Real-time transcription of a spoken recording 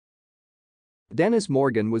Dennis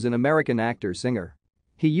Morgan was an American actor-singer.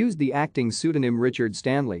 He used the acting pseudonym Richard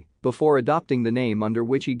Stanley before adopting the name under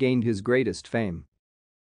which he gained his greatest fame.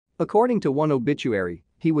 According to one obituary,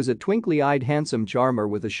 he was a twinkly-eyed handsome charmer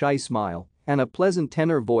with a shy smile and a pleasant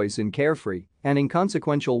tenor voice in carefree and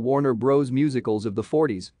inconsequential Warner Bros. Musicals of the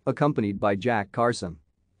 40s, accompanied by Jack Carson.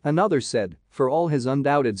 Another said, for all his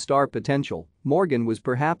undoubted star potential, Morgan was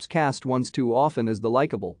perhaps cast once too often as the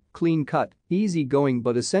likable, clean-cut, easy-going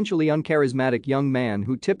but essentially uncharismatic young man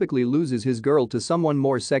who typically loses his girl to someone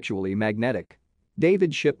more sexually magnetic.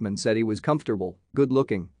 David Shipman said he was comfortable,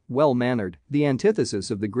 good-looking, well-mannered, the antithesis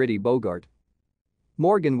of the gritty Bogart.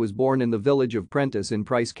 Morgan was born in the village of Prentice in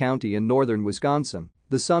Price County in northern Wisconsin,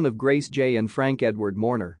 the son of Grace J. and Frank Edward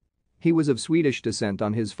Mourner. He was of Swedish descent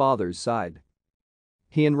on his father's side.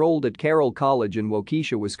 He enrolled at Carroll College in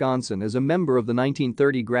Waukesha, Wisconsin as a member of the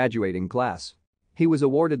 1930 graduating class. He was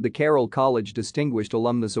awarded the Carroll College Distinguished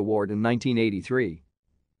Alumnus Award in 1983.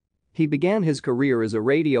 He began his career as a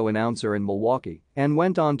radio announcer in Milwaukee and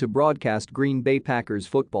went on to broadcast Green Bay Packers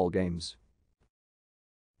football games.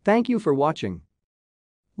 Thank you for watching.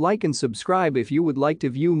 Like and subscribe if you would like to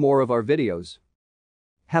view more of our videos.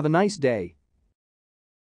 Have a nice day.